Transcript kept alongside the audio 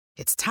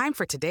It's time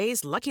for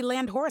today's Lucky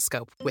Land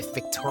horoscope with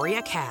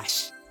Victoria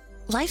Cash.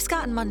 Life's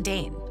gotten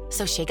mundane,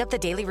 so shake up the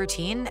daily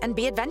routine and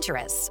be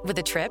adventurous with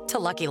a trip to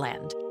Lucky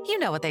Land. You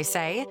know what they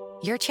say,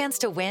 your chance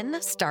to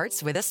win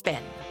starts with a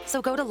spin.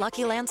 So go to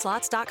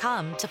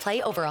LuckyLandSlots.com to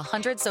play over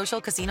 100 social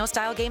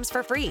casino-style games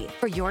for free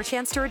for your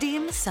chance to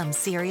redeem some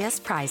serious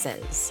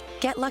prizes.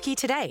 Get lucky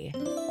today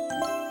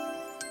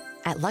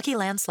at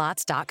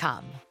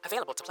LuckyLandSlots.com.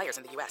 Available to players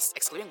in the U.S.,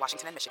 excluding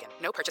Washington and Michigan.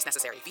 No purchase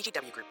necessary.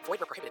 VGW Group. Void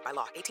where prohibited by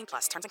law. 18+.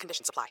 Terms and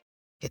conditions apply.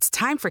 It's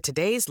time for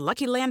today's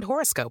Lucky Land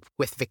horoscope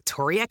with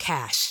Victoria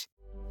Cash.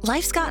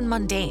 Life's gotten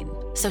mundane,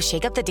 so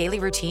shake up the daily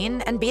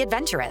routine and be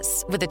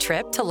adventurous with a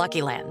trip to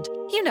Lucky Land.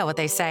 You know what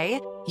they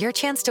say, your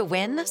chance to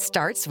win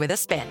starts with a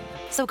spin.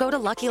 So go to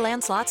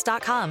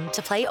LuckyLandSlots.com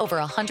to play over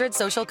 100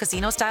 social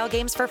casino-style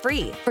games for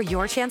free for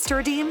your chance to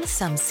redeem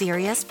some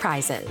serious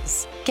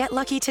prizes. Get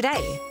lucky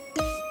today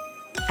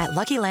at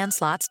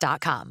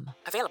LuckyLandSlots.com.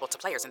 Available to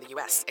players in the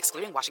U.S.,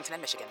 excluding Washington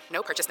and Michigan.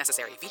 No purchase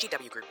necessary.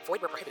 VGW Group.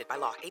 Void where prohibited by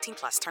law.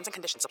 18+. Terms and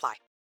conditions apply.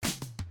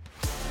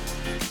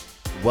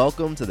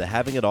 Welcome to the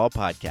Having It All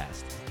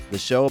podcast, the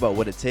show about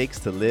what it takes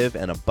to live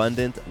an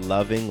abundant,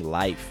 loving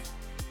life.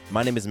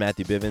 My name is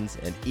Matthew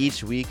Bivens, and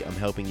each week I'm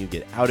helping you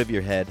get out of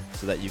your head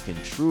so that you can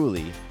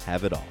truly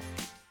have it all.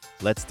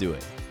 Let's do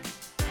it.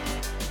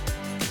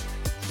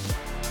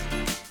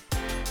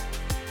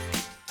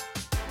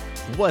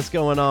 What's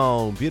going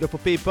on, beautiful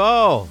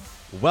people?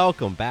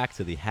 Welcome back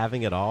to the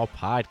Having It All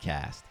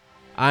podcast.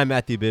 I'm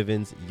Matthew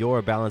Bivens,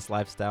 your balanced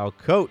lifestyle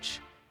coach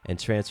and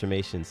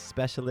transformation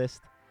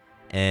specialist,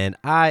 and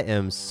I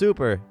am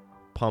super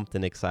pumped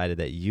and excited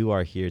that you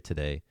are here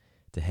today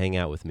to hang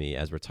out with me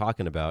as we're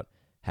talking about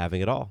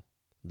having it all,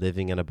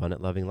 living an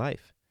abundant, loving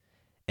life.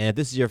 And if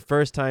this is your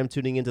first time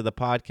tuning into the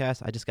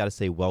podcast, I just got to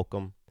say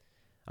welcome.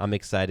 I'm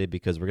excited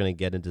because we're going to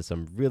get into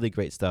some really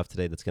great stuff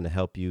today that's going to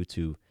help you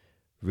to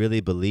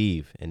really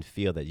believe and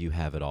feel that you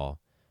have it all.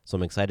 So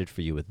I'm excited for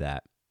you with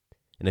that.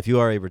 And if you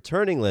are a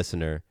returning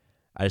listener,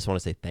 I just want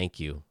to say thank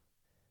you.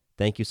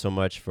 Thank you so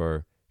much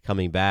for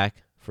coming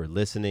back, for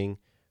listening,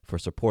 for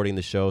supporting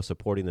the show,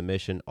 supporting the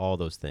mission, all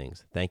those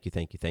things. Thank you,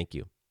 thank you, thank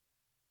you.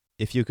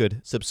 If you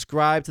could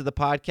subscribe to the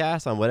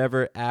podcast on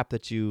whatever app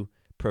that you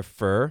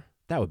prefer,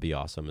 that would be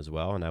awesome as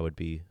well, and I would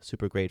be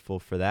super grateful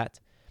for that.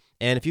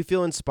 And if you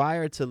feel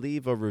inspired to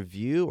leave a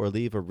review or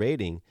leave a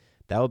rating,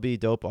 that would be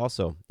dope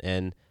also.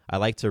 And I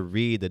like to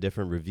read the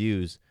different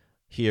reviews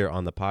here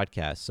on the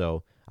podcast.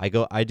 So I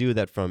do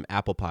that from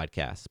Apple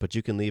Podcasts, but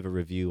you can leave a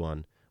review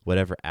on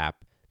whatever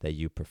app that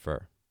you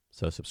prefer.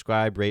 So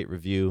subscribe, rate,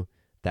 review.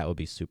 That would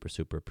be super,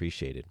 super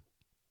appreciated.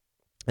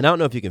 And I don't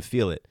know if you can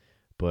feel it,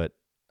 but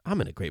I'm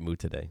in a great mood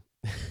today.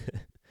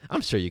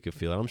 I'm sure you can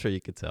feel it. I'm sure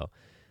you can tell.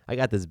 I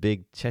got this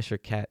big Cheshire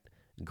cat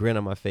grin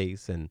on my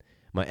face, and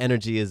my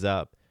energy is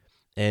up.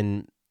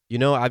 And, you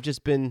know, I've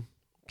just been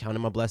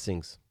counting my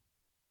blessings.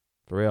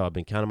 For real, I've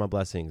been counting my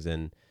blessings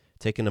and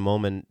taking a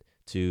moment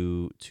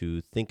to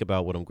think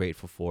about what I'm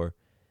grateful for,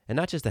 and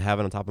not just to have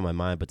it on top of my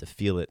mind, but to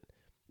feel it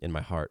in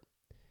my heart.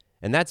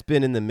 And that's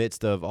been in the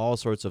midst of all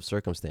sorts of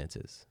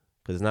circumstances,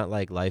 because it's not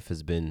like life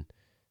has been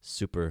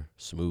super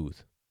smooth.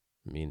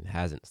 I mean, it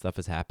hasn't. Stuff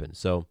has happened.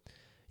 So,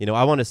 you know,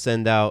 I want to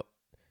send out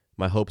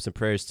my hopes and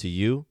prayers to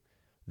you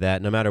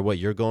that no matter what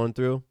you're going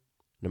through,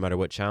 no matter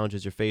what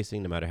challenges you're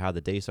facing, no matter how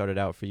the day started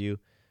out for you,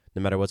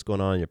 no matter what's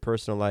going on in your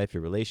personal life,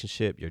 your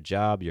relationship, your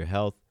job, your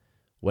health,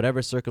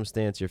 whatever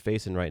circumstance you're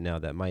facing right now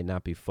that might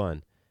not be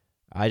fun,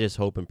 I just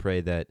hope and pray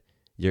that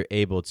you're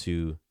able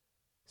to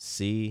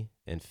see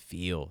and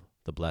feel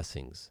the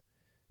blessings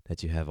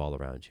that you have all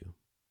around you,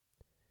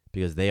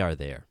 because they are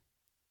there.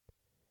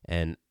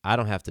 And I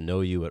don't have to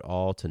know you at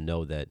all to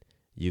know that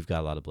you've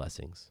got a lot of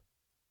blessings.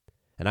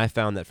 And I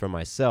found that for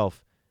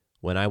myself,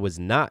 when I was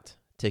not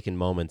taking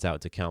moments out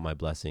to count my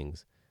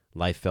blessings,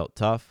 life felt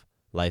tough,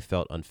 life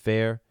felt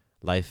unfair,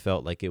 life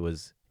felt like it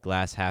was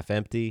glass half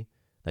empty,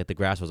 like the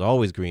grass was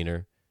always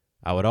greener.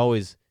 I would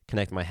always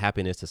connect my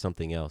happiness to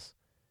something else.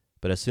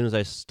 But as soon as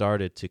I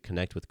started to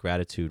connect with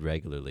gratitude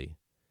regularly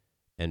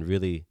and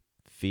really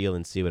feel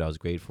and see what I was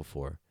grateful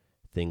for,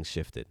 things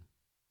shifted.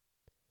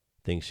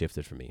 Things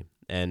shifted for me.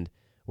 And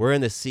we're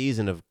in the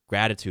season of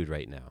gratitude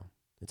right now.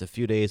 It's a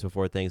few days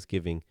before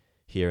Thanksgiving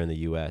here in the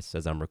U.S.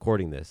 as I'm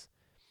recording this.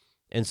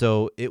 And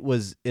so it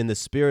was in the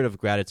spirit of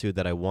gratitude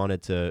that I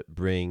wanted to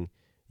bring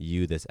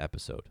you this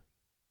episode.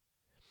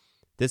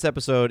 This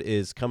episode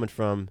is coming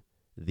from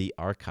the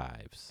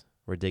archives.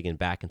 We're digging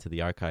back into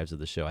the archives of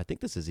the show. I think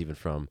this is even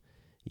from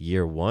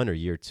year 1 or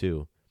year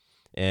 2.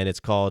 And it's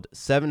called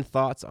 7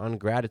 Thoughts on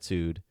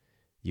Gratitude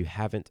You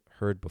Haven't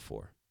Heard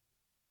Before.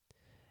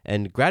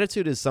 And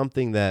gratitude is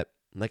something that,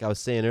 like I was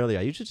saying earlier,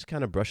 I usually just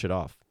kind of brush it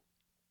off.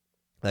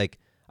 Like,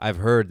 I've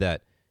heard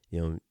that,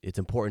 you know, it's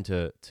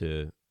important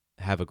to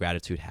have a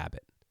gratitude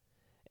habit.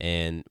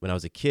 And when I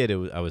was a kid,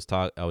 I was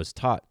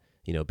taught,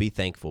 you know, be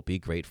thankful, be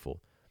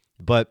grateful.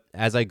 But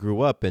as I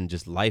grew up and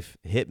just life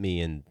hit me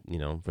and, you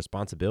know,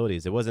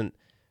 responsibilities,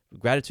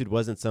 gratitude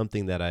wasn't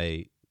something that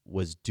I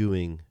was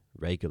doing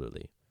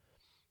regularly.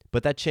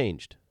 But that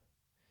changed.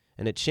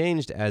 And it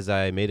changed as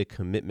I made a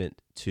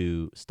commitment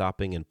to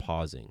stopping and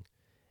pausing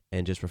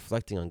and just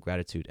reflecting on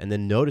gratitude and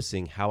then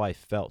noticing how I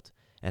felt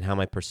and how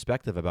my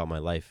perspective about my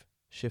life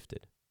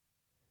shifted.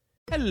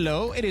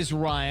 Hello, it is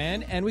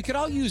Ryan, and we could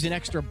all use an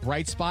extra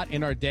bright spot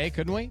in our day,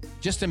 couldn't we?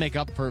 Just to make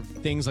up for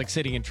things like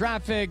sitting in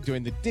traffic,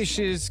 doing the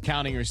dishes,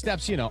 counting your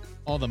steps, you know,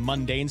 all the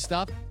mundane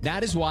stuff.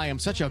 That is why I'm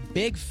such a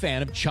big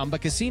fan of Chumba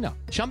Casino.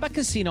 Chumba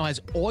Casino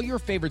has all your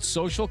favorite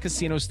social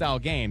casino-style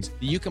games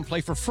that you can play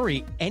for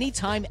free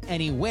anytime,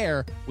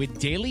 anywhere with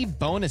daily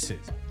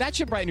bonuses. That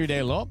should brighten your day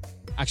a little.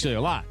 Actually,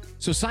 a lot.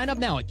 So sign up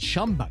now at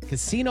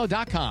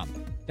ChumbaCasino.com.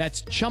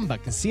 That's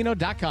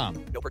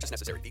ChumbaCasino.com. No purchase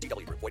necessary.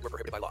 VGW Group. Void where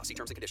prohibited by law. See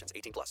terms and conditions.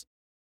 18+.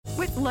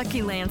 With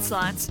Lucky Land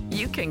Slots,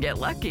 you can get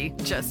lucky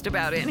just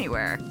about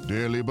anywhere.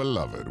 Dearly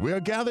beloved, we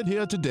are gathered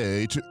here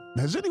today to...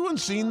 Has anyone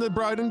seen the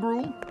bride and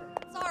groom?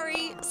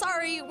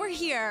 Sorry, we're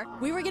here.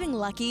 We were getting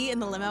lucky in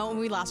the limo and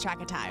we lost track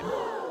of time.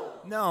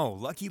 No,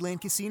 Lucky Land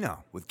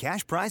Casino. With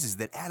cash prizes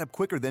that add up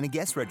quicker than a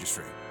guest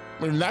registry.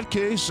 In that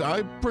case,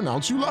 I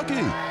pronounce you lucky.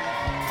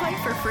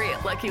 Play for free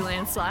at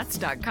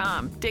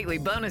LuckyLandSlots.com. Daily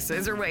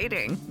bonuses are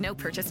waiting. No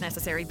purchase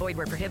necessary. Void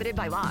where prohibited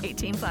by law.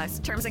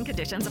 18+. Terms and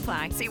conditions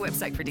apply. See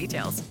website for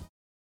details.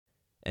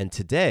 And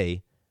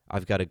today,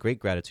 I've got a great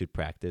gratitude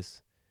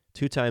practice.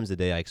 2 times a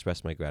day, I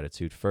express my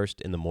gratitude.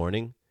 First, in the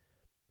morning,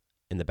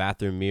 in the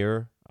bathroom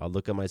mirror, I'll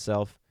look at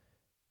myself,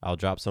 I'll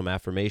drop some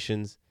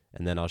affirmations,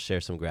 and then I'll share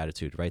some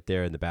gratitude right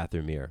there in the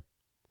bathroom mirror,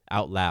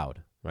 out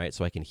loud, right,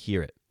 so I can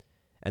hear it.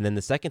 And then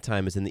the second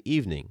time is in the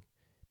evening,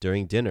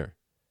 during dinner.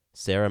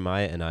 Sarah,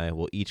 Maya, and I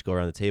will each go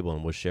around the table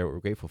and we'll share what we're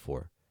grateful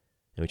for.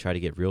 And we try to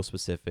get real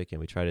specific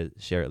and we try to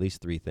share at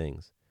least 3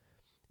 things.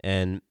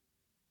 And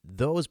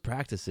those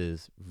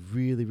practices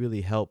really,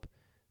 really help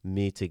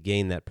me to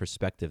gain that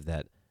perspective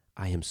that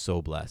I am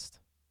so blessed.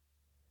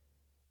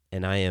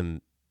 And I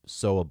am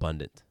so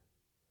abundant.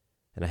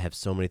 And I have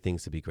so many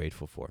things to be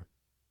grateful for.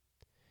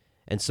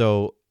 And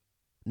so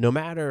no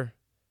matter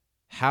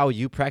how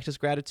you practice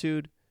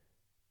gratitude,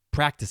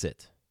 practice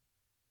it.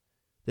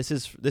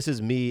 This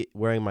is me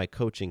wearing my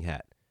coaching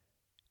hat.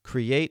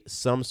 Create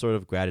some sort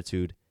of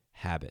gratitude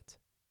habit.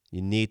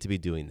 You need to be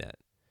doing that,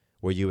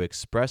 where you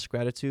express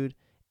gratitude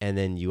and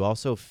then you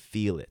also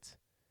feel it.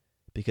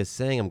 Because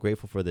saying I'm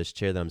grateful for this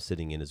chair that I'm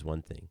sitting in is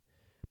one thing,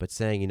 but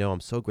saying, I'm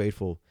so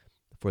grateful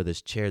for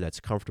this chair that's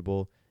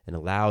comfortable and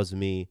allows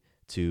me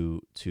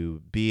to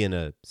be in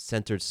a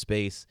centered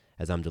space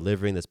as I'm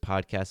delivering this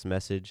podcast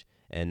message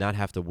and not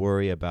have to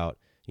worry about,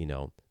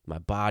 my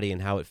body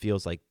and how it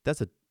feels, like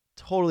that's a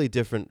totally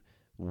different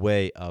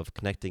way of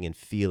connecting and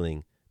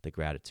feeling the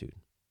gratitude.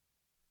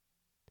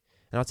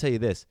 And I'll tell you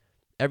this,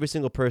 every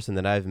single person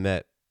that I've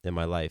met in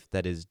my life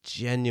that is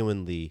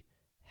genuinely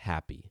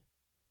happy,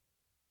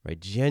 right?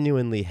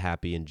 Genuinely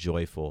happy and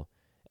joyful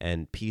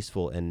and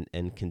peaceful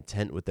and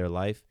content with their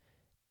life,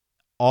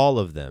 all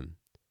of them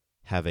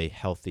have a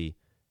healthy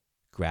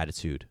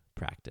gratitude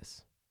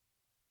practice.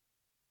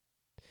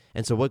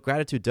 And so what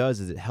gratitude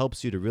does is it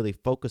helps you to really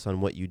focus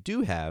on what you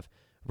do have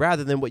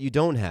rather than what you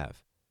don't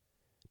have.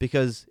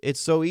 Because it's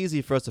so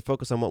easy for us to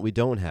focus on what we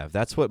don't have.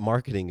 That's what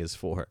marketing is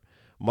for.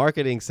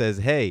 Marketing says,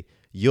 hey,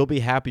 you'll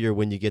be happier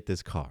when you get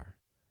this car,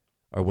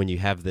 or when you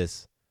have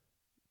this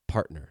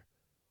partner,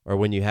 or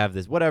when you have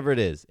this, whatever it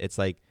is. It's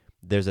like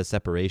there's a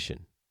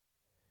separation.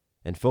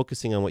 And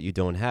focusing on what you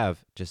don't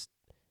have just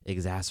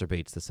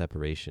exacerbates the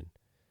separation.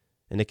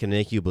 And it can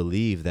make you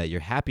believe that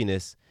your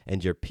happiness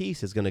and your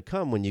peace is going to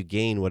come when you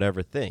gain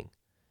whatever thing.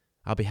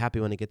 I'll be happy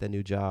when I get that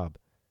new job.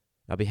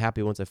 I'll be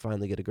happy once I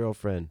finally get a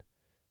girlfriend.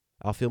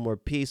 I'll feel more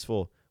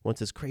peaceful once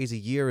this crazy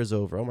year is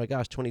over. Oh my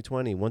gosh,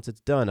 2020, once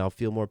it's done, I'll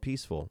feel more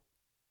peaceful.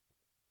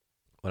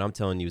 What I'm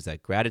telling you is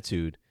that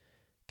gratitude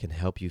can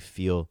help you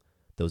feel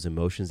those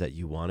emotions that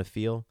you want to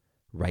feel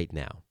right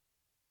now.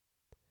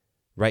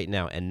 Right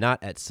now, and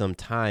not at some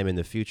time in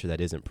the future that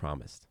isn't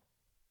promised.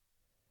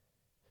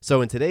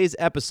 So in today's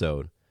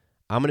episode,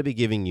 I'm going to be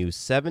giving you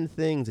 7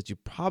 things that you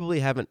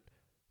probably haven't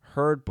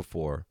heard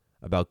before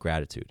about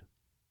gratitude.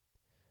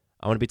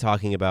 I want to be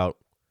talking about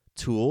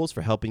tools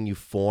for helping you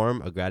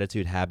form a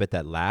gratitude habit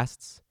that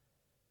lasts.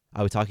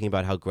 I'll be talking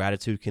about how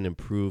gratitude can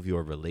improve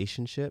your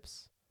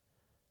relationships.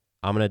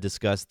 I'm going to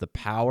discuss the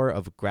power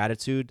of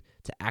gratitude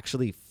to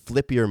actually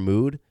flip your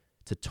mood,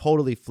 to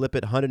totally flip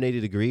it 180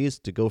 degrees,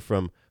 to go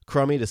from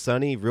crummy to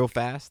sunny real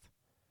fast.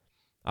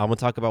 I'm going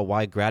to talk about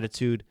why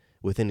gratitude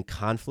within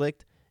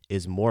conflict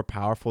is more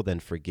powerful than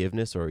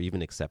forgiveness or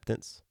even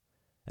acceptance.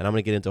 And I'm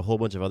going to get into a whole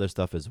bunch of other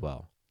stuff as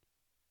well.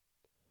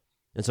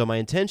 And so my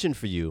intention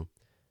for you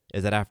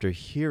is that after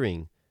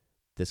hearing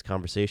this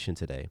conversation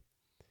today,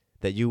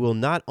 that you will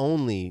not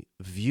only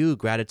view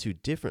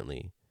gratitude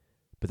differently,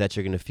 but that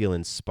you're going to feel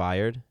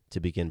inspired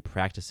to begin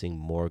practicing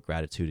more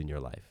gratitude in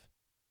your life.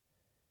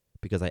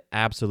 Because I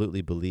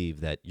absolutely believe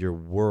that your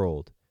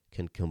world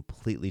can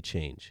completely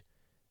change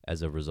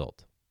as a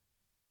result.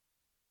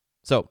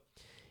 So,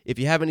 if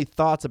you have any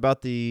thoughts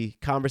about the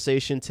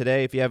conversation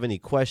today, if you have any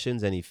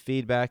questions, any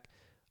feedback,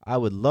 I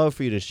would love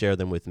for you to share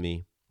them with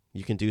me.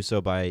 You can do so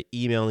by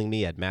emailing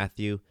me at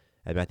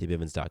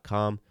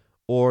matthew@matthewbivens.com,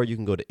 or you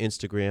can go to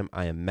Instagram.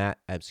 I am at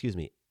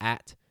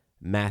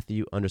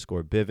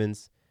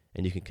Matthew_Bivens,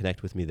 and you can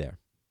connect with me there.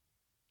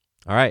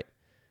 All right,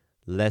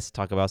 let's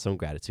talk about some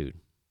gratitude.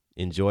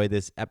 Enjoy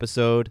this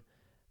episode,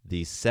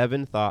 the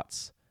 7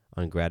 thoughts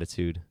on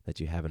gratitude that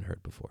you haven't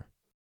heard before.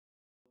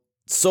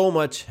 So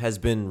much has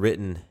been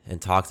written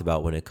and talked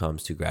about when it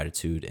comes to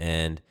gratitude,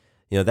 and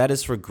that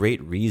is for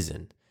great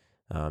reason.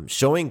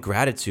 Showing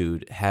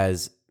gratitude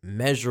has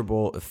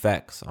measurable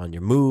effects on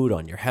your mood,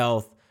 on your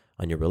health,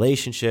 on your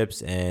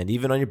relationships, and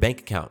even on your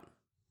bank account,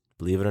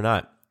 believe it or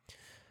not.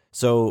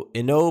 So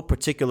in no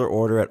particular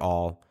order at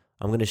all,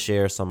 I'm going to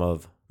share some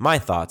of my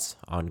thoughts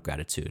on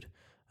gratitude.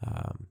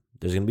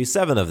 There's going to be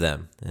 7 of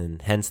them,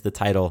 and hence the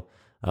title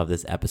of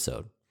this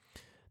episode.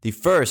 The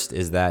first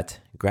is that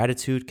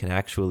gratitude can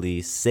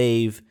actually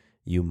save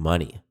you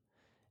money.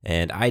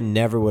 And I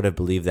never would have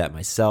believed that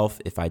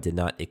myself if I did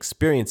not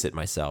experience it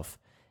myself.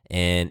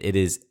 And it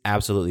is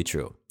absolutely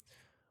true.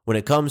 When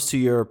it comes to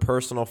your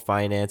personal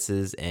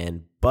finances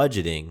and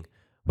budgeting,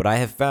 what I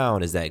have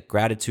found is that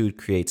gratitude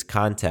creates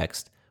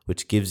context,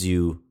 which gives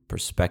you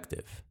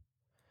perspective.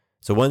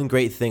 So one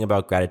great thing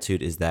about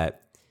gratitude is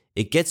that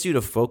it gets you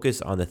to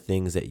focus on the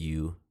things that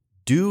you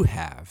do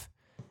have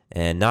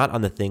and not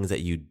on the things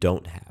that you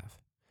don't have.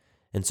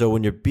 And so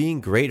when you're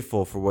being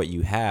grateful for what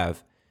you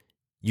have,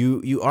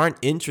 you aren't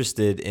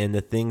interested in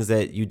the things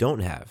that you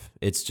don't have.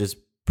 It's just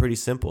pretty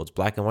simple. It's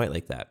black and white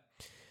like that.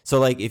 So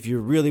like if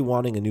you're really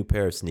wanting a new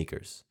pair of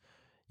sneakers,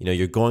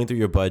 you're going through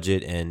your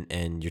budget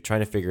and you're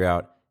trying to figure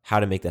out how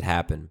to make that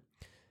happen.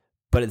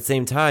 But at the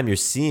same time, you're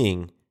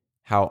seeing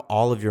how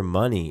all of your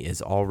money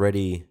is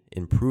already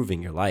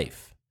improving your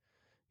life.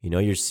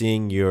 You're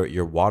seeing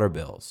your water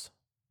bills,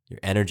 your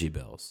energy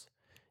bills,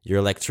 your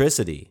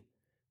electricity,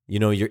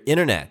 your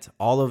internet.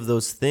 All of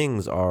those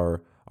things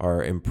are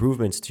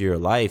improvements to your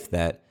life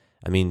that,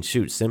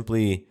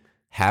 simply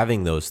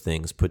having those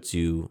things puts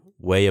you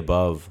way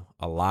above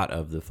a lot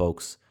of the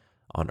folks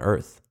on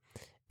earth.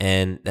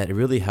 And that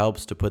really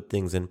helps to put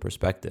things in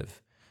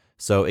perspective.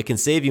 So it can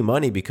save you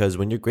money because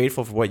when you're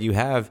grateful for what you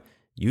have,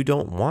 you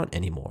don't want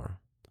anymore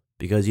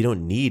because you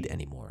don't need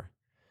anymore.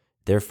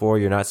 Therefore,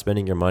 you're not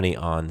spending your money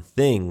on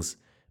things,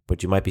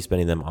 but you might be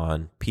spending them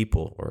on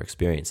people or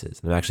experiences.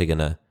 And I'm actually going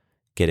to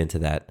get into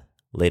that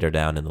later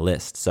down in the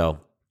list. So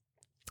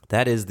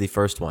that is the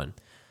first one.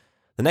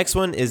 The next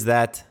one is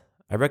that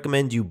I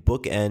recommend you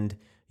bookend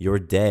your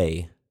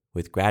day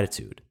with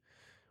gratitude.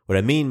 What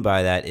I mean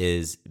by that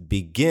is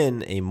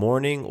begin a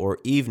morning or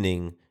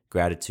evening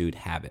gratitude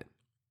habit.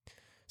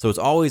 So it's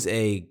always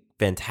a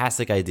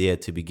fantastic idea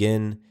to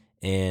begin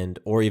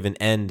or even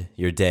end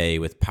your day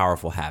with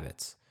powerful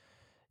habits.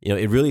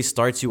 It really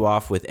starts you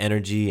off with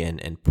energy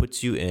and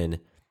puts you in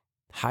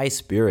high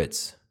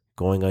spirits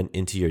going on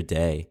into your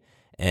day.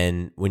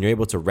 And when you're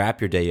able to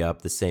wrap your day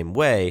up the same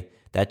way,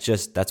 that's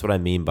what I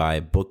mean by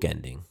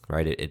bookending,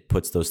 right? It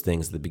puts those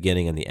things at the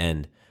beginning and the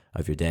end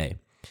of your day.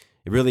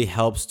 It really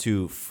helps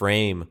to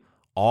frame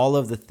all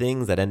of the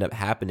things that end up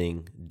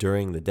happening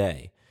during the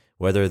day,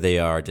 whether they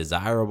are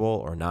desirable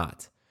or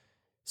not.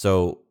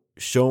 So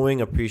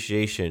showing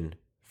appreciation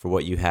for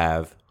what you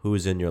have, who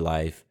is in your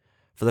life,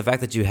 for the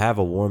fact that you have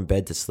a warm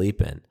bed to sleep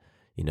in,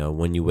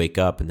 when you wake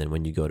up and then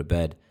when you go to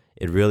bed,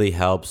 it really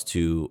helps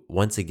to,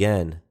 once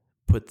again,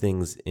 put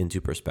things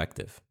into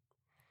perspective.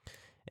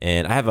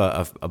 And I have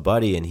a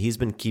buddy, and he's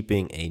been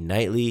keeping a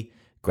nightly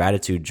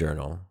gratitude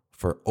journal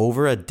for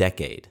over a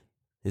decade.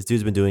 This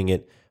dude's been doing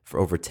it for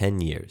over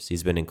 10 years.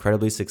 He's been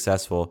incredibly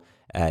successful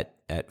at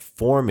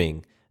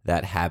forming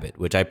that habit,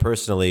 which I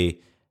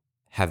personally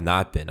have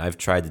not been. I've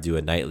tried to do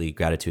a nightly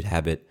gratitude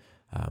habit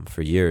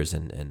for years,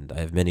 and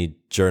I have many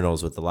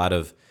journals with a lot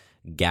of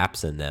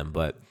gaps in them,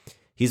 but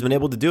he's been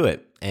able to do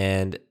it.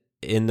 And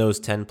in those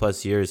 10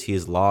 plus years, he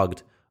has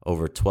logged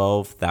over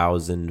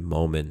 12,000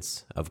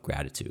 moments of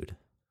gratitude.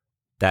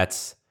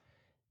 That's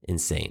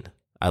insane.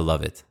 I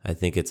love it. I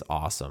think it's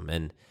awesome.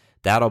 And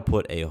that'll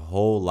put a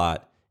whole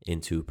lot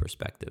into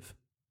perspective.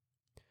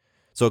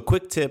 So a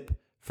quick tip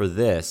for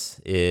this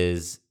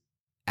is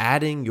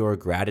adding your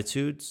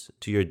gratitudes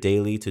to your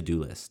daily to-do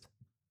list.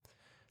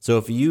 So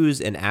if you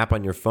use an app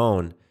on your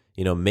phone,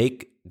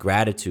 make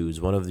gratitudes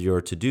one of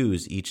your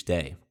to-dos each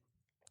day.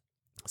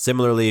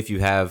 Similarly, if you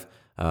have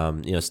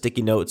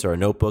sticky notes or a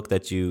notebook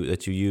that you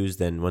use,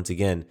 then once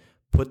again,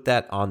 put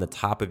that on the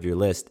top of your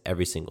list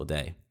every single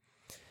day.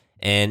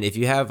 And if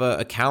you have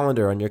a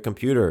calendar on your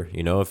computer,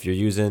 if you're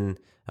using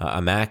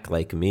a Mac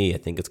like me, I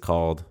think it's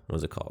called, what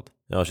is it called?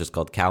 No, it's just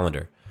called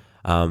Calendar.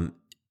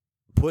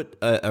 Put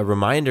a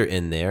reminder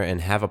in there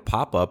and have a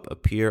pop-up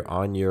appear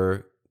on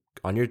your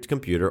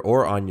computer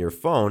or on your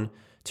phone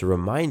to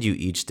remind you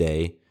each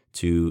day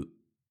to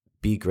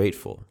be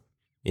grateful.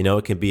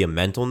 It can be a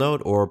mental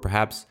note or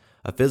perhaps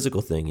a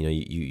physical thing.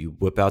 You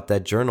whip out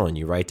that journal and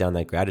you write down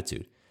that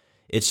gratitude.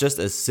 It's just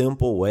a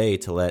simple way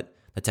to let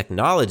the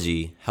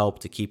technology help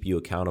to keep you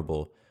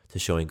accountable to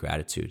showing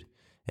gratitude.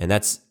 And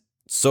that's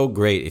so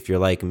great if you're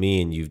like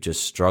me and you've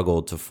just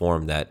struggled to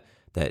form that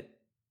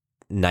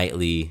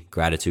nightly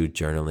gratitude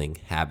journaling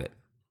habit.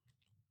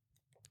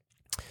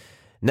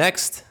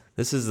 Next,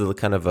 this is a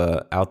kind of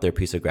a out there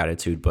piece of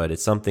gratitude, but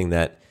it's something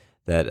that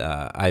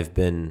I've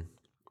been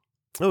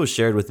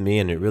shared with me,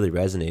 and it really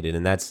resonated.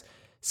 And that's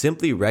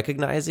simply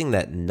recognizing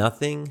that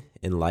nothing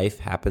in life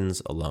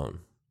happens alone.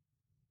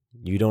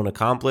 You don't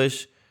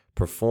accomplish,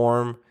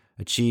 perform,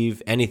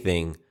 achieve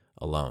anything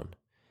alone.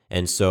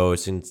 And so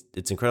it's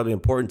incredibly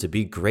important to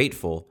be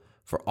grateful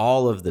for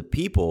all of the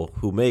people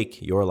who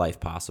make your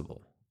life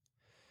possible.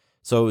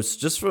 So it's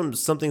just from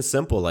something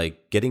simple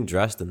like getting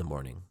dressed in the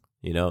morning.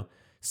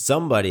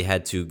 Somebody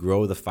had to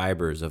grow the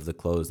fibers of the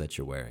clothes that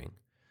you're wearing.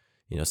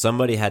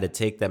 Somebody had to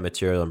take that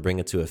material and bring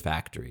it to a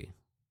factory.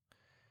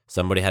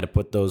 Somebody had to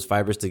put those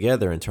fibers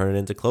together and turn it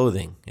into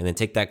clothing, and then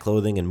take that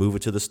clothing and move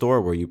it to the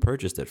store where you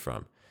purchased it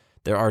from.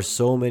 There are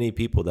so many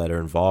people that are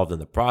involved in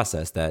the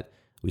process that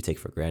we take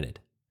for granted.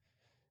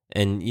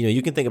 And,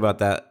 you can think about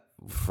that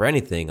for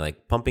anything,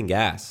 like pumping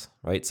gas,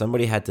 right?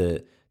 Somebody had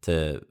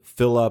to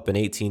fill up an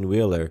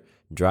 18-wheeler,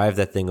 drive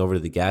that thing over to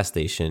the gas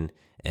station,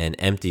 and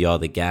empty all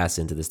the gas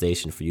into the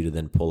station for you to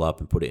then pull up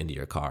and put it into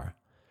your car.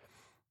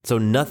 So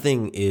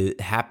nothing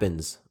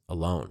happens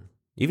alone.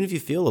 Even if you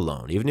feel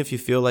alone, even if you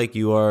feel like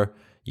you are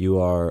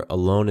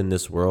alone in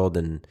this world,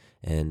 and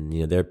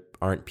there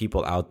aren't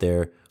people out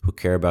there who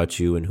care about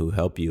you and who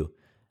help you.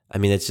 I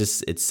mean,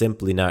 it's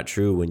simply not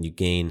true when you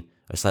gain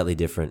a slightly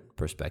different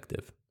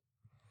perspective.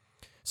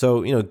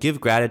 So,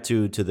 give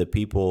gratitude to the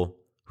people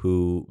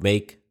who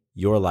make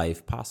your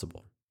life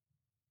possible.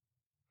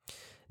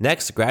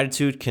 Next,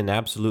 gratitude can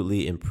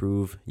absolutely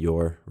improve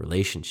your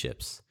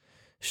relationships.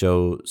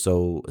 So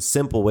a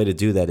simple way to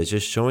do that is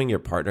just showing your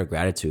partner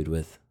gratitude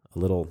with a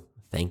little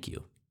thank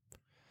you.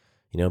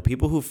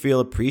 People who feel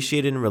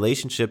appreciated in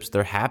relationships,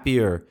 they're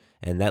happier,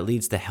 and that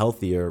leads to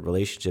healthier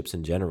relationships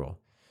in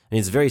general. I mean,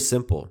 it's very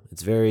simple.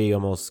 It's very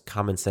almost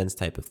common sense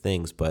type of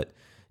things, but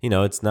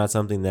it's not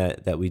something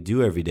that we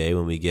do every day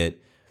when we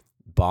get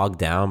bogged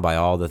down by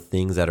all the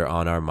things that are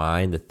on our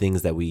mind, the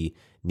things that we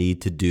need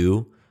to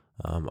do,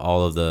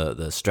 all of the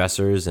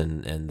stressors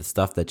and the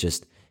stuff that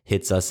just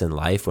hits us in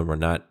life when we're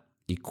not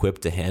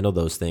equipped to handle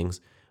those things.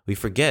 We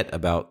forget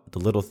about the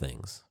little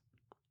things.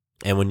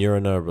 And when you're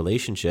in a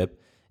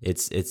relationship,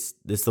 it's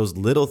those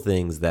little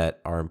things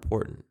that are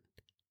important,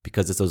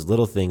 because it's those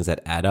little things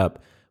that add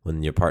up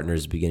when your partner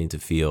is beginning to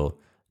feel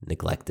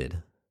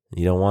neglected.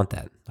 You don't want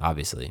that,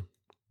 obviously.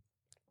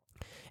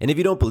 And if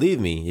you don't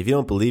believe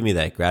me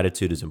that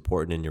gratitude is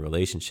important in your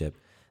relationship,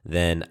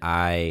 then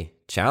I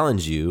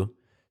challenge you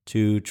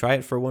to try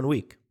it for 1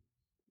 week.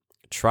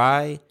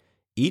 Try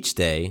each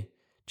day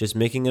just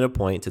making it a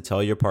point to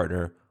tell your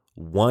partner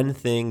one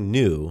thing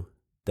new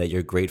that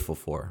you're grateful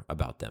for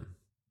about them.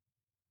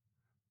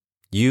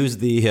 Use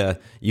the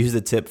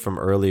tip from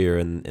earlier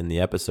in the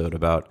episode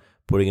about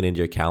putting it into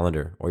your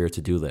calendar or your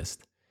to-do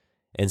list,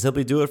 and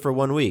simply do it for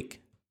 1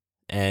 week,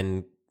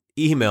 and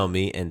email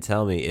me and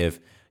tell me if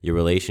your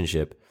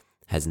relationship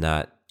has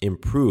not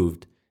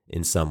improved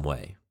in some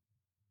way.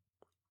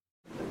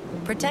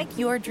 Protect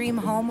your dream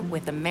home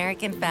with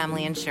American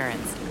Family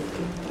Insurance,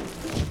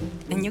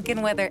 and you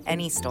can weather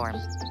any storm.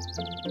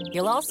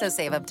 You'll also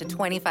save up to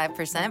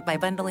 25% by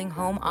bundling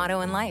home, auto,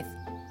 and life.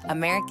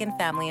 American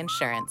Family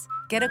Insurance.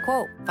 Get a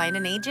quote. Find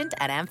an agent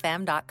at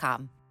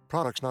amfam.com.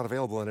 Products not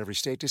available in every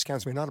state.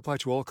 Discounts may not apply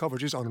to all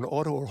coverages on an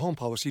auto or home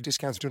policy.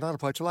 Discounts do not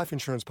apply to life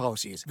insurance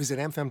policies. Visit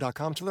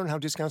amfam.com to learn how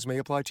discounts may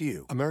apply to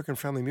you. American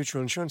Family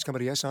Mutual Insurance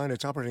Company, SI, and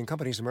its operating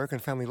companies, American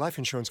Family Life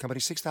Insurance Company,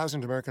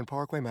 6000 American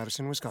Parkway,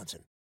 Madison,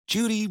 Wisconsin.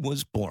 Judy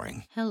was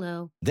boring.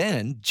 Hello.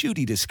 Then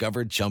Judy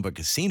discovered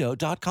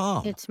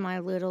ChumbaCasino.com. It's my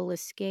little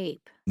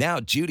escape.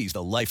 Now Judy's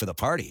the life of the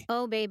party.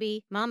 Oh,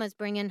 baby, mama's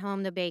bringing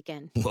home the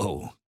bacon.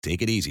 Whoa,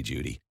 take it easy,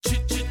 Judy.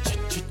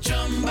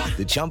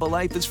 The Chumba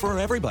life is for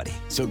everybody.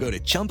 So go to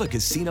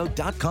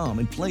ChumbaCasino.com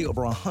and play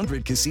over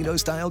 100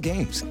 casino-style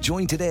games.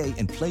 Join today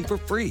and play for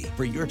free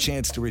for your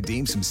chance to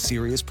redeem some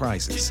serious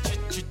prizes.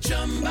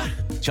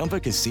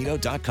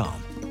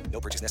 ChumbaCasino.com. No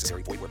purchase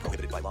necessary. Void where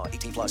prohibited by law.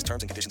 18 plus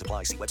terms and conditions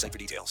apply. See website for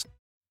details.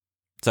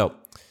 So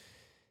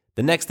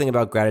the next thing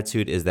about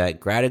gratitude is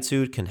that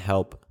gratitude can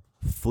help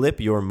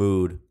flip your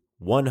mood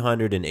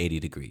 180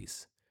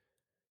 degrees.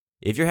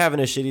 If you're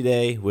having a shitty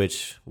day,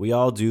 which we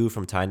all do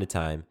from time to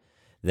time,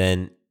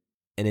 then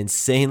an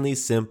insanely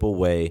simple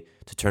way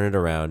to turn it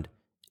around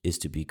is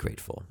to be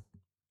grateful.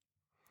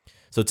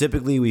 So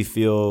typically we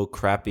feel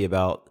crappy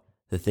about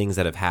the things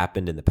that have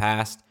happened in the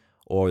past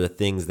or the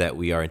things that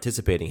we are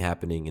anticipating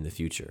happening in the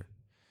future.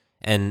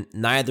 And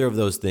neither of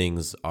those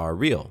things are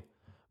real,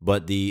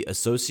 but the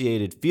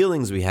associated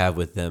feelings we have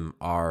with them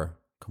are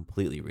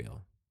completely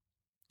real.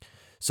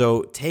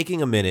 So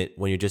taking a minute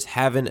when you're just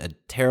having a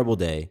terrible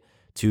day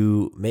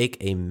to make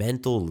a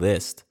mental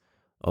list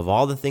of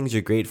all the things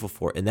you're grateful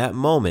for in that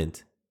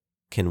moment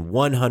can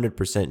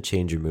 100%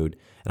 change your mood.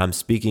 And I'm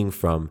speaking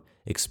from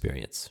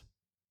experience.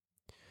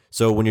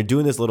 So when you're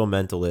doing this little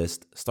mental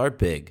list, start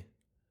big,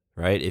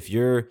 right? If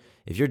you're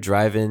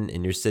driving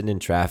and you're sitting in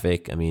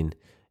traffic, I mean,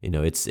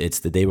 it's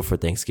the day before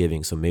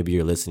Thanksgiving, so maybe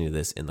you're listening to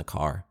this in the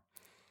car.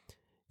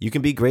 You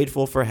can be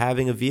grateful for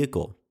having a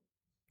vehicle,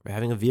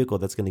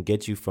 that's going to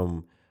get you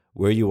from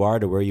where you are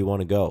to where you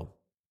want to go.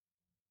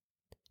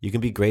 You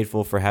can be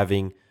grateful for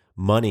having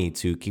money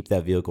to keep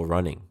that vehicle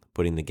running,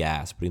 putting the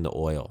gas, putting the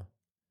oil.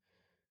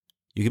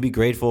 You can be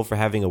grateful for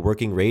having a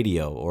working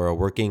radio or a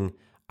working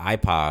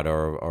iPod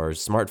or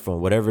smartphone,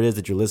 whatever it is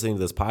that you're listening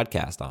to this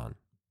podcast on.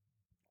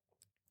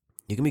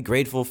 You can be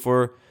grateful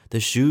for the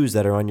shoes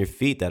that are on your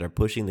feet that are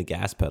pushing the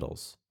gas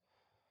pedals.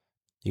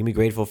 You can be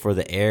grateful for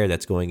the air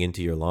that's going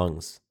into your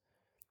lungs.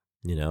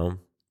 You know,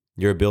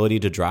 your ability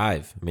to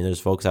drive. I mean, there's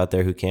folks out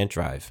there who can't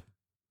drive.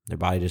 Their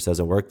body just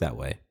doesn't work that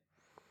way.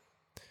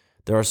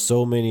 There are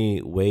so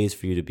many ways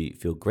for you to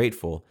feel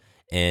grateful.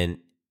 And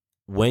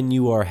when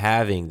you are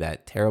having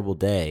that terrible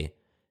day,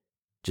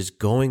 just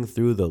going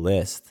through the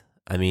list,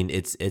 I mean,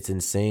 it's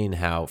insane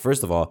how,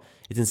 first of all,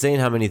 it's insane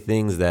how many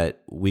things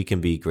that we can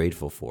be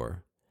grateful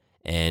for.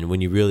 And when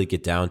you really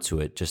get down to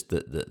it, just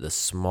the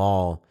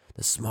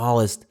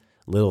smallest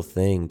little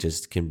thing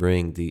just can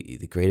bring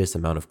the greatest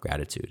amount of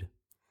gratitude.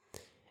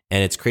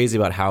 And it's crazy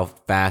about how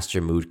fast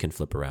your mood can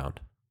flip around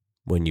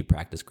when you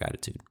practice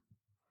gratitude.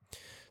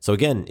 So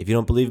again, if you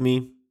don't believe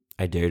me,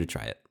 I dare you to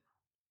try it.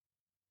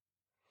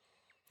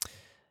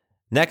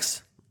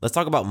 Next, let's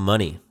talk about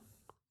money.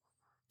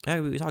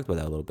 We talked about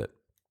that a little bit.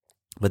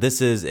 But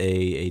this is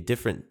a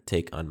different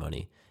take on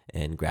money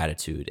and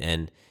gratitude.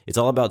 And it's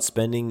all about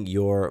spending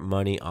your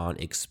money on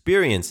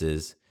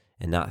experiences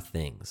and not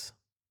things.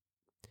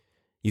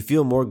 You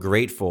feel more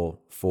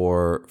grateful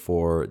for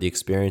the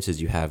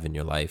experiences you have in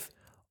your life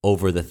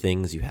over the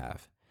things you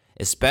have,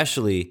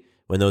 especially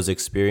when those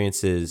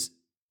experiences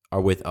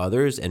are with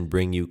others and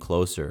bring you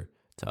closer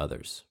to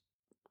others.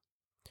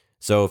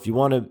 So if you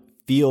want to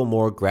feel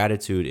more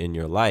gratitude in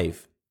your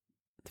life,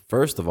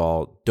 first of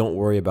all, don't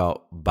worry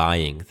about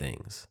buying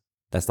things.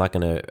 That's not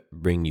going to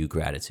bring you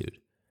gratitude.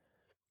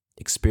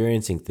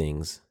 Experiencing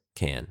things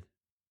can.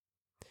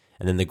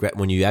 And then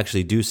when you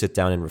actually do sit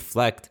down and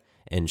reflect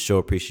and show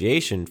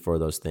appreciation for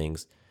those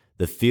things,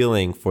 the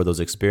feeling for those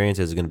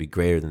experiences is going to be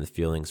greater than the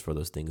feelings for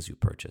those things you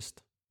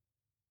purchased.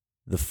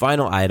 The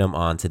final item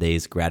on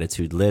today's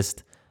gratitude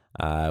list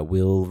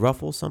will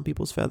ruffle some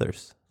people's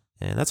feathers.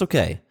 And that's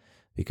okay,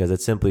 because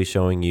it's simply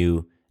showing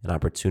you an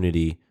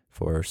opportunity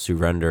for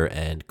surrender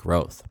and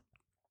growth.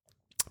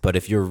 But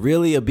if you're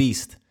really a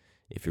beast,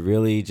 if you're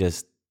really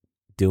just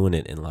doing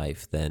it in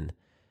life, then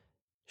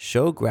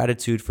show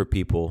gratitude for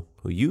people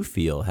who you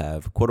feel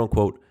have, quote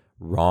unquote,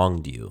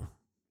 wronged you.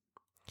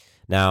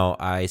 Now,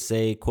 I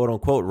say quote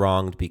unquote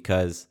wronged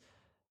because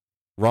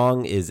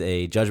wrong is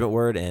a judgment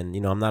word, and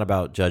I'm not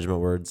about judgment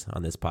words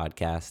on this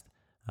podcast,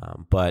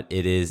 but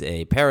it is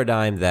a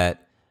paradigm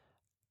that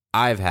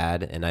I've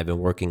had and I've been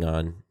working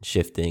on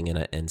shifting,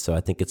 and so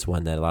I think it's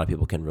one that a lot of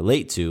people can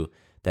relate to,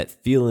 that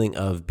feeling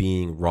of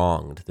being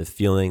wronged, the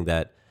feeling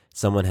that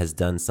someone has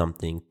done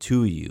something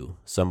to you,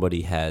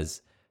 somebody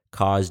has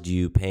caused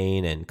you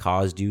pain and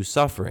caused you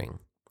suffering.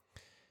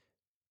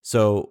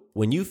 So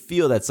when you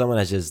feel that someone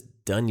has just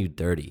done you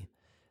dirty,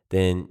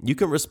 then you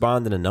can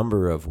respond in a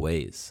number of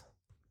ways.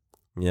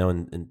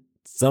 And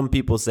some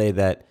people say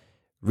that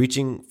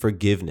reaching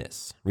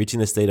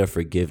the state of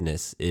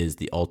forgiveness is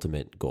the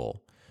ultimate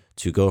goal.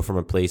 To go from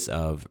a place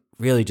of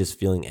really just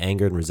feeling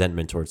anger and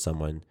resentment towards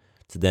someone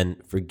to then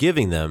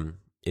forgiving them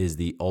is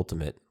the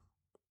ultimate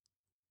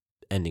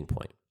ending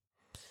point.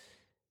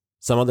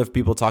 Some other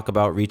people talk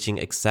about reaching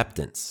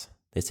acceptance.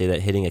 They say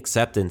that hitting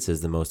acceptance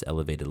is the most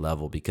elevated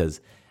level,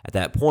 because at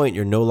that point,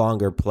 you're no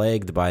longer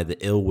plagued by the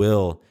ill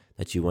will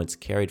that you once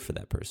carried for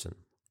that person.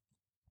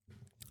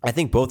 I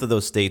think both of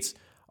those states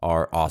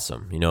are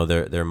awesome.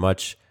 They're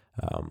much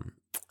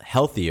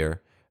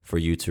healthier for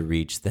you to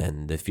reach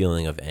than the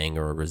feeling of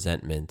anger or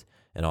resentment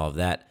and all of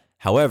that.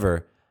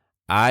 However,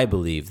 I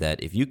believe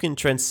that if you can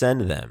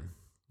transcend them,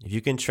 if you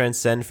can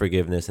transcend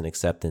forgiveness and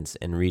acceptance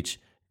and reach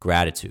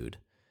gratitude,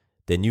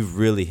 then you've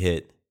really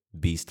hit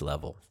beast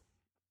level.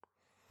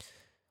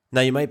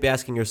 Now, you might be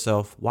asking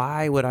yourself,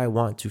 why would I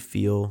want to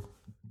feel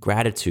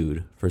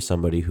gratitude for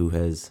somebody who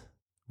has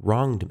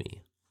wronged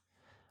me?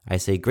 I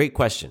say, great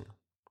question.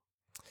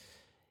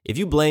 If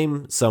you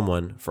blame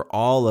someone for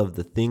all of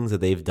the things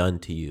that they've done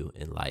to you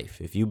in life,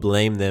 if you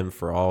blame them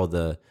for all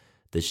the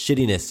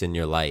shittiness in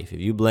your life, if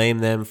you blame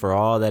them for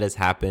all that has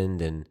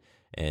happened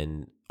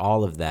and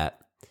all of that,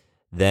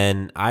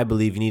 then I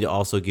believe you need to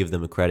also give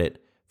them a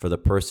credit for the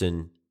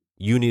person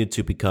you needed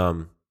to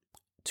become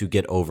to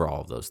get over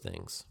all of those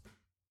things.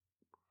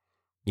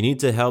 You need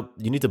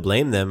to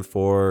blame them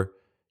for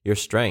your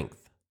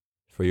strength,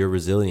 for your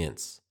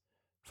resilience,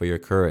 for your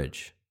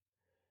courage.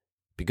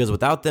 Because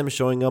without them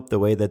showing up the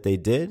way that they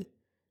did,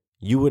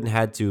 you wouldn't have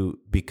had to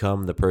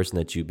become the person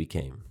that you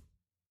became.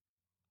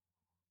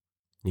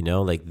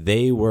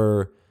 They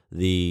were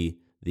the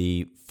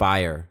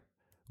fire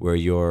where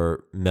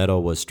your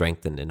metal was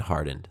strengthened and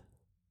hardened.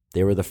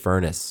 They were the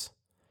furnace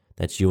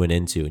that you went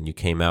into and you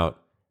came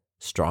out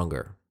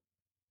stronger.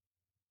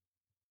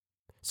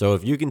 So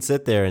if you can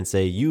sit there and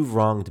say, you've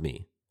wronged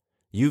me,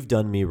 you've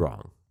done me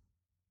wrong,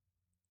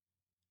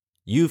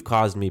 you've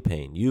caused me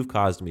pain, you've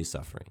caused me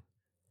suffering.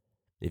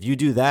 If you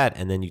do that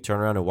and then you turn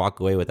around and walk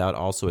away without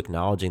also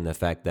acknowledging the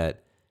fact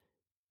that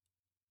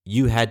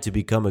you had to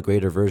become a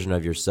greater version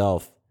of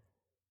yourself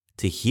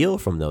to heal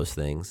from those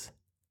things,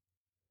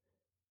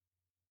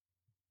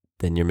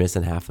 then you're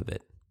missing half of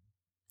it.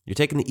 You're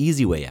taking the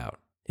easy way out.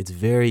 It's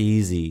very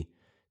easy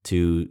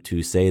to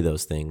say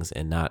those things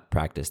and not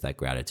practice that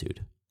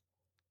gratitude.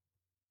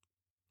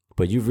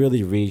 But you've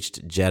really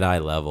reached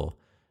Jedi level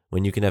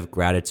when you can have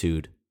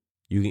gratitude,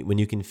 when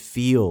you can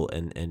feel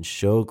and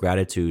show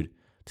gratitude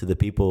to the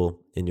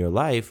people in your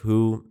life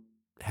who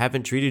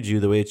haven't treated you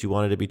the way that you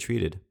wanted to be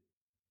treated.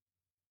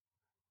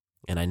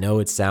 And I know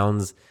it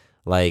sounds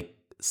like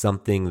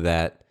something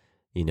that,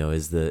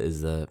 is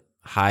the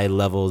high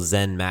level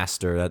Zen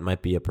master. That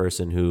might be a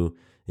person who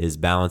is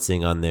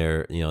balancing on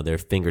their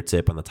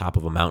fingertip on the top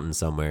of a mountain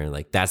somewhere.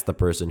 Like, that's the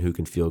person who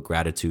can feel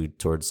gratitude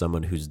towards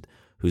someone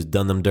who's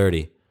done them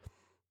dirty.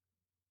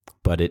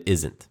 But it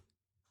isn't.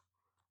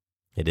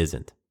 It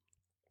isn't.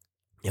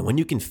 And when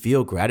you can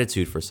feel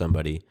gratitude for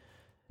somebody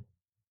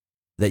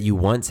that you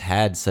once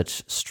had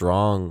such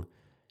strong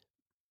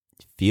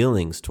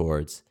feelings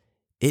towards,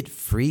 it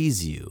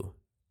frees you.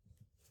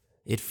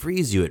 It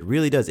frees you. It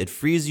really does. It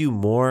frees you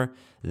more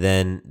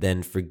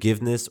than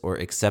forgiveness or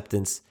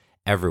acceptance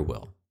ever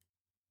will.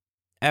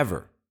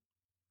 Ever.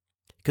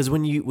 Because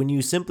when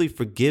you simply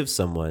forgive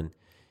someone,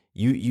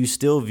 you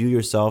still view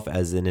yourself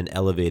as in an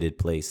elevated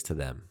place to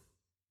them,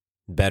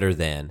 better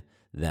than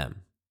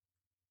them.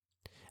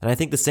 And I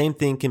think the same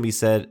thing can be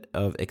said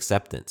of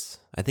acceptance.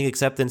 I think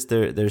acceptance,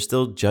 there's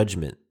still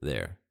judgment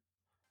there.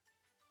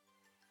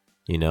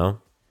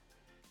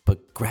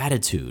 But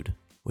gratitude,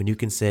 when you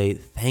can say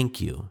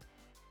thank you.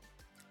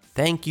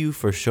 Thank you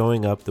for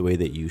showing up the way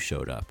that you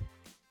showed up.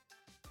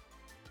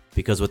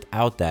 Because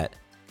without that,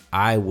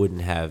 I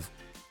wouldn't have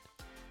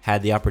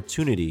had the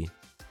opportunity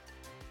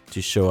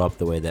to show up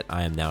the way that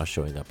I am now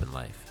showing up in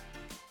life.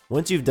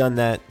 Once you've done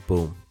that,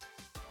 boom,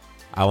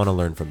 I want to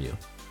learn from you.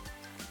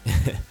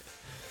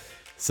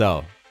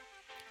 So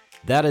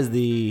that is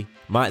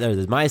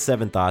my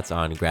 7 thoughts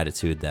on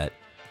gratitude that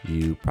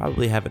you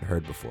probably haven't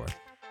heard before.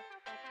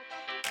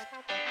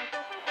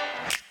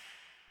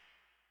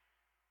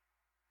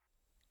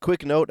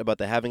 Quick note about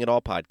the Having It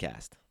All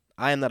podcast.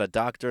 I am not a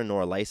doctor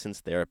nor a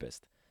licensed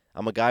therapist.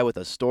 I'm a guy with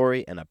a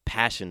story and a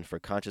passion for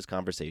conscious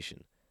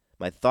conversation.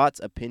 My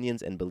thoughts,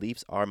 opinions, and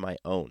beliefs are my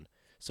own.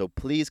 So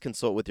please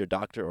consult with your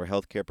doctor or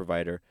healthcare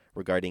provider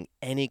regarding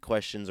any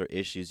questions or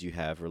issues you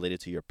have related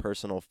to your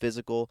personal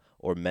physical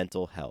or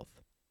mental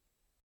health.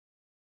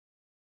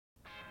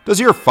 Does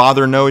your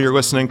father know you're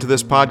listening to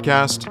this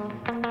podcast?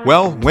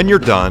 Well, when you're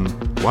done,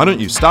 why don't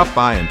you stop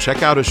by and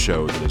check out a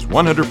show that is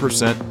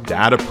 100%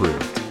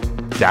 dad-approved,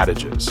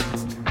 Dadages.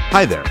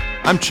 Hi there,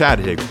 I'm Chad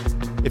Higgle.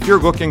 If you're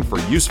looking for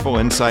useful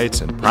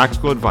insights and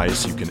practical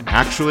advice you can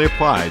actually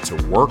apply to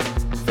work,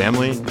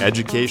 family,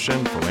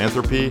 education,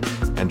 philanthropy,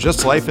 and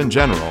just life in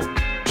general,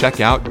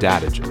 check out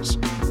Dadages.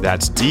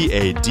 That's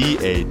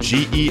Dadages,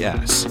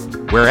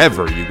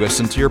 wherever you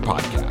listen to your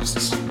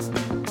podcasts.